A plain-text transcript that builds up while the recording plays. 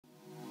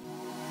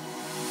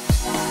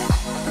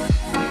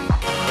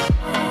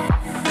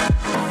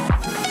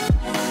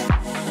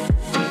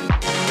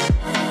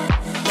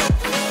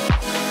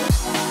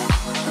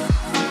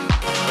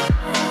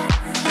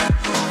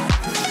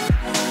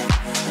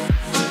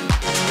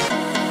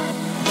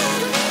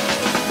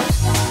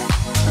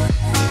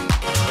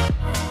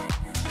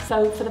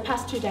So for the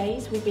past 2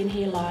 days, we've been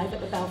here live at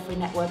the Belfry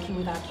networking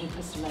with our key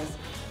customers,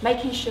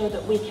 making sure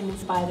that we can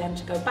inspire them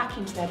to go back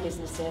into their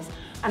businesses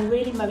and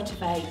really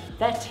motivate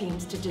their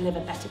teams to deliver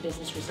better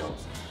business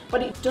results.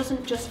 But it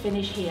doesn't just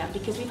finish here,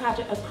 because we've had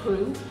a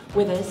crew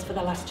with us for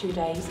the last 2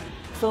 days,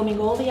 filming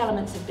all the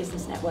elements of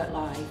Business Network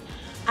Live.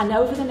 And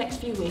over the next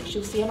few weeks,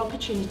 you'll see an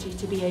opportunity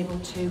to be able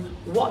to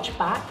watch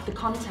back the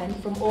content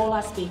from all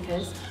our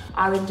speakers,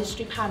 our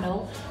industry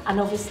panel, and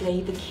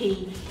obviously the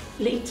key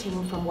lead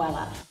team from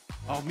Wella.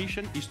 Our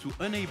mission is to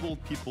enable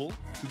people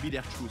to be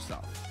their true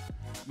self.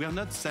 We are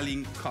not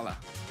selling color,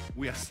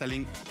 we are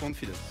selling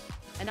confidence.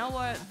 And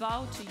our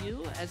vow to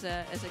you as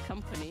a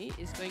company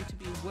is going to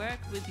be work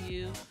with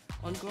you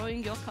on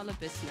growing your colour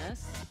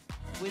business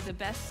with the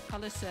best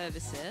colour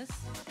services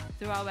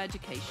through our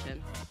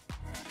education.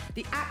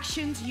 The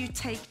actions you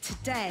take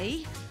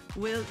today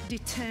will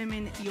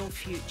determine your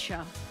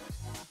future.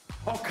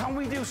 Or can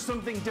we do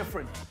something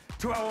different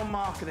to our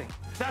marketing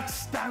that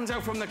stands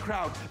out from the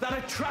crowd, that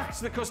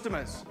attracts the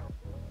customers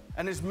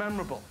and is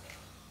memorable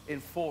in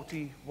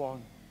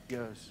 41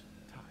 years'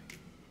 time?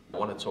 I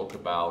want to talk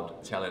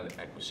about talent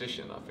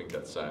acquisition. I think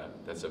that's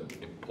an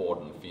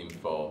important theme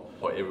for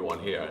everyone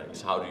here.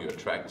 Is how do you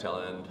attract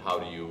talent? How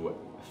do you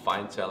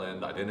find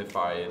talent,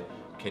 identify it?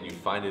 Can you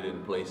find it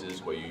in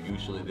places where you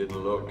usually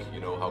didn't look? You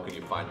know, how can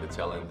you find the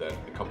talent that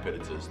the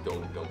competitors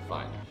don't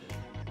find?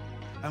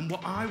 And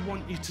what I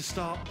want you to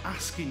start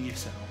asking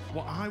yourself,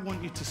 what I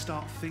want you to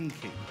start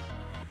thinking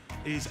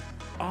is,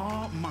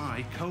 are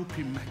my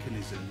coping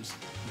mechanisms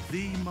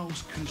the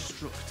most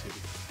constructive,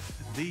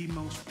 the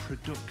most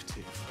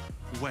productive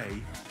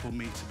way for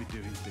me to be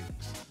doing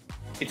things?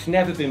 It's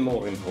never been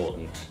more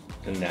important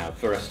than now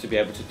for us to be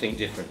able to think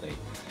differently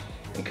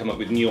and come up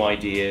with new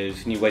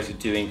ideas, new ways of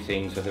doing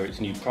things, whether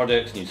it's new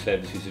products, new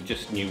services, or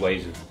just new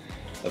ways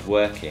of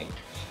working.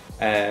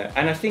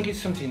 And I think it's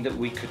something that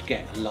we could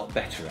get a lot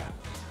better at.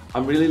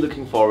 I'm really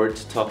looking forward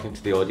to talking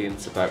to the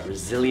audience about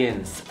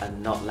resilience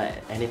and not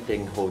let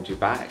anything hold you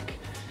back.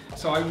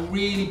 So I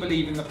really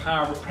believe in the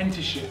power of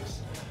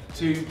apprenticeships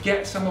to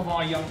get some of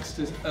our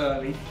youngsters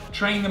early,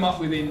 train them up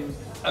within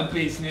a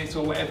business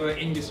or whatever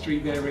industry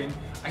they're in,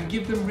 and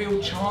give them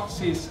real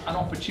chances and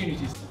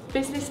opportunities.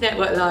 Business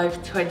Network Live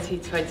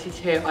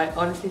 2022, I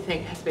honestly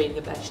think has been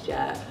the best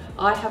yet.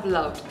 I have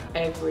loved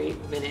every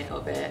minute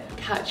of it.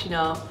 Catching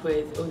up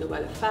with all the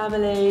Wella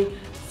family,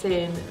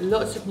 seeing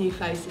lots of new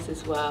faces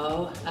as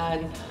well,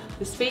 and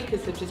the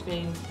speakers have just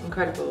been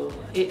incredible.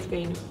 It's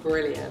been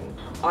brilliant.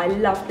 I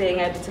love being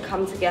able to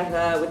come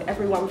together with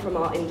everyone from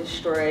our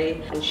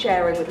industry and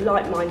sharing with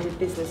like-minded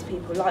business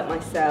people like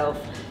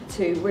myself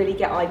to really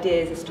get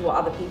ideas as to what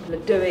other people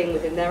are doing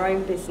within their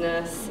own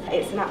business.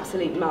 It's an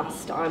absolute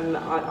must. I've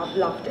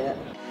loved it.